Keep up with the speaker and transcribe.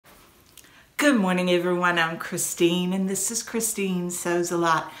Good morning everyone, I'm Christine and this is Christine Sews a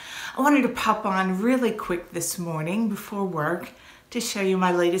Lot. I wanted to pop on really quick this morning before work to show you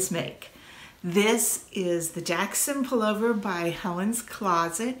my latest make. This is the Jackson Pullover by Helen's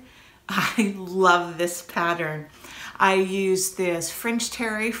Closet. I love this pattern. I used this French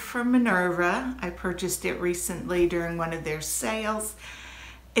terry from Minerva. I purchased it recently during one of their sales.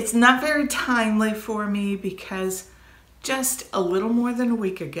 It's not very timely for me because just a little more than a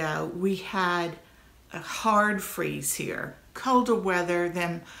week ago, we had a hard freeze here, colder weather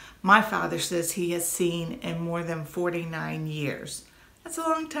than my father says he has seen in more than 49 years. That's a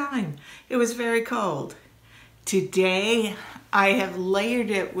long time. It was very cold. Today, I have layered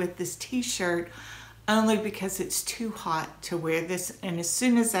it with this t-shirt only because it's too hot to wear this, and as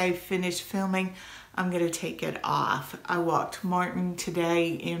soon as I finish filming, I'm gonna take it off. I walked Martin today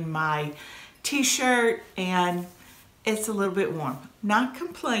in my t-shirt and it's a little bit warm. Not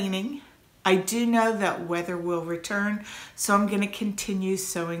complaining. I do know that weather will return, so I'm going to continue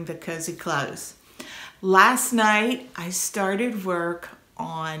sewing the cozy clothes. Last night, I started work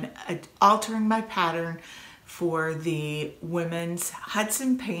on altering my pattern for the women's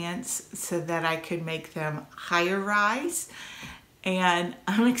Hudson pants so that I could make them higher rise. And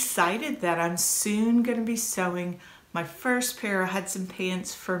I'm excited that I'm soon going to be sewing my first pair of Hudson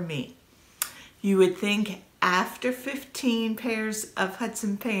pants for me. You would think after 15 pairs of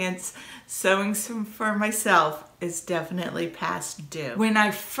Hudson pants, sewing some for myself is definitely past due. When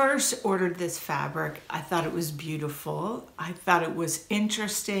I first ordered this fabric, I thought it was beautiful. I thought it was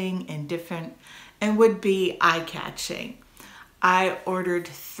interesting and different and would be eye-catching. I ordered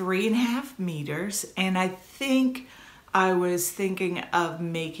 3.5 meters and I think I was thinking of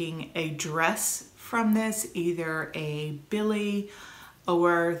making a dress from this, either a Billy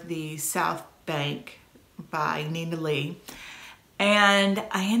or the South Bank by Nina Lee, and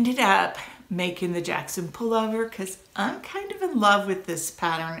I ended up making the Jackson Pullover because I'm kind of in love with this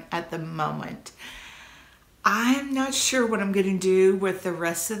pattern at the moment. I'm not sure what I'm going to do with the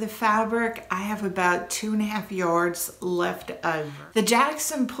rest of the fabric. I have about 2.5 yards left over. The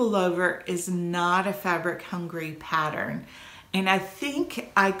Jackson Pullover is not a fabric hungry pattern, and I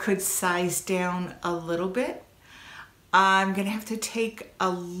think I could size down a little bit. I'm going to have to take a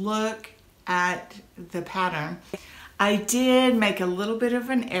look at the pattern. I did make a little bit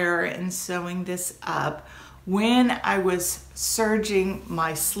of an error in sewing this up. When I was serging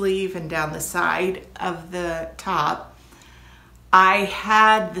my sleeve and down the side of the top, I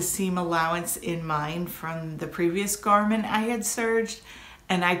had the seam allowance in mind from the previous garment I had serged,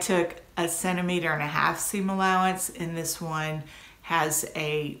 and I took 1.5 centimeters seam allowance, and this one has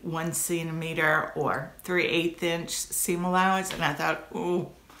a 1 centimeter or 3/8 inch seam allowance, and I thought, oh,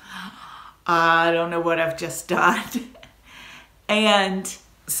 I don't know what I've just done. And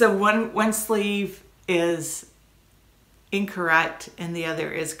so one sleeve is incorrect and the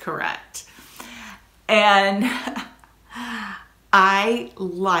other is correct. And I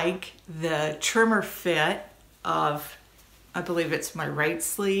like the trimmer fit of, I believe it's my right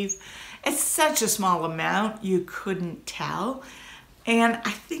sleeve. It's such a small amount, you couldn't tell. And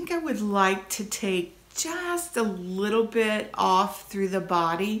I think I would like to take just a little bit off through the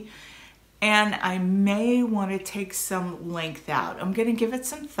body, and I may want to take some length out. I'm going to give it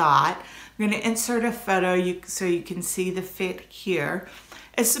some thought. I'm going to insert a photo so you can see the fit here.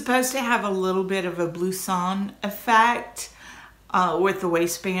 It's supposed to have a little bit of a blouson effect with the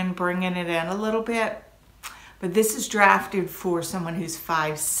waistband bringing it in a little bit. But this is drafted for someone who's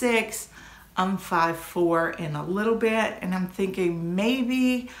 5'6". I'm 5'4" and a little bit, and I'm thinking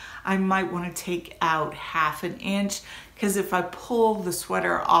maybe I might want to take out 1/2 inch, because if I pull the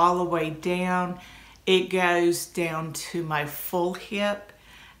sweater all the way down, it goes down to my full hip,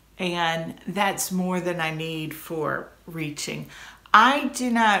 and that's more than I need for reaching. I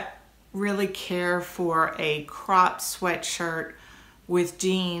do not really care for a crop sweatshirt with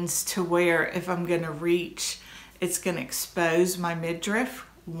jeans to wear if I'm going to reach. It's going to expose my midriff,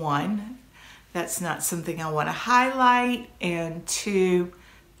 1. That's not something I want to highlight, and 2,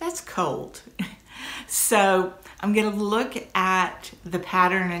 that's cold. So I'm going to look at the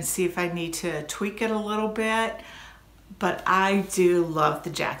pattern and see if I need to tweak it a little bit, but I do love the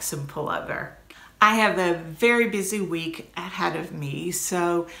Jackson Pullover. I have a very busy week ahead of me,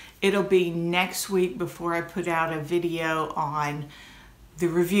 so it'll be next week before I put out a video on the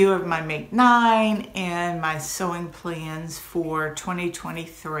review of my Make 9 and my sewing plans for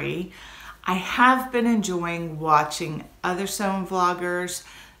 2023. I have been enjoying watching other sewing vloggers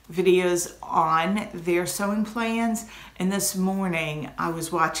videos on their sewing plans, and this morning I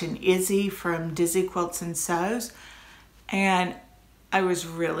was watching Izzy from Dizzy Quilts and Sews, and I was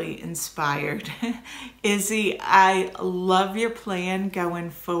really inspired. Izzy, I love your plan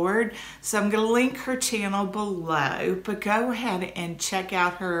going forward. So I'm going to link her channel below, but go ahead and check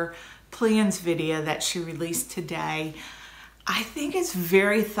out her plans video that she released today. I think it's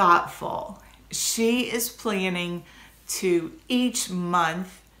very thoughtful. She is planning to each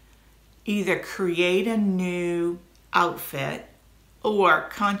month either create a new outfit or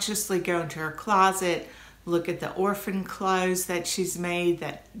consciously go into her closet, look at the orphan clothes that she's made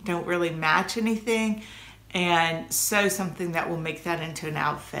that don't really match anything, and sew something that will make that into an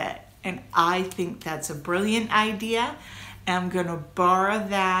outfit. And I think that's a brilliant idea. I'm going to borrow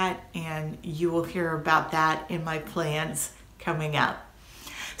that, and you will hear about that in my plans coming up.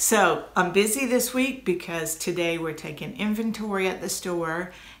 So I'm busy this week because today we're taking inventory at the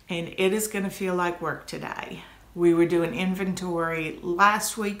store, and it is going to feel like work today. We were doing inventory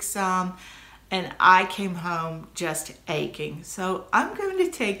last week some, and I came home just aching. So I'm going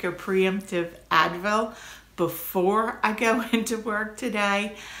to take a preemptive Advil before I go into work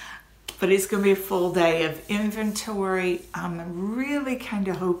today, but it's going to be a full day of inventory. I'm really kind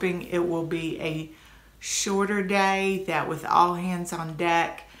of hoping it will be a shorter day, that with all hands on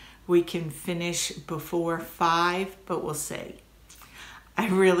deck, we can finish before 5, but we'll see. I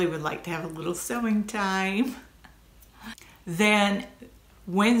really would like to have a little sewing time. Then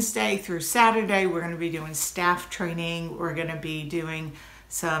Wednesday through Saturday, we're going to be doing staff training. We're going to be doing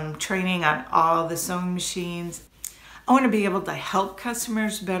some training on all the sewing machines. I want to be able to help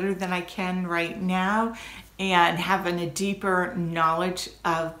customers better than I can right now, and having a deeper knowledge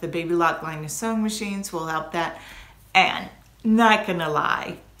of the Baby Lock line of sewing machines will help that. And not going to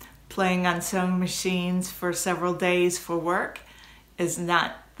lie, playing on sewing machines for several days for work is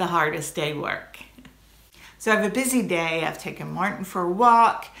not the hardest day work. So I have a busy day. I've taken Martin for a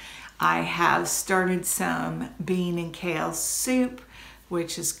walk. I have started some bean and kale soup,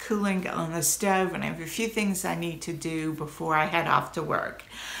 which is cooling on the stove, and I have a few things I need to do before I head off to work.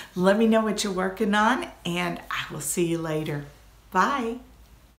 Let me know what you're working on, and I will see you later. Bye.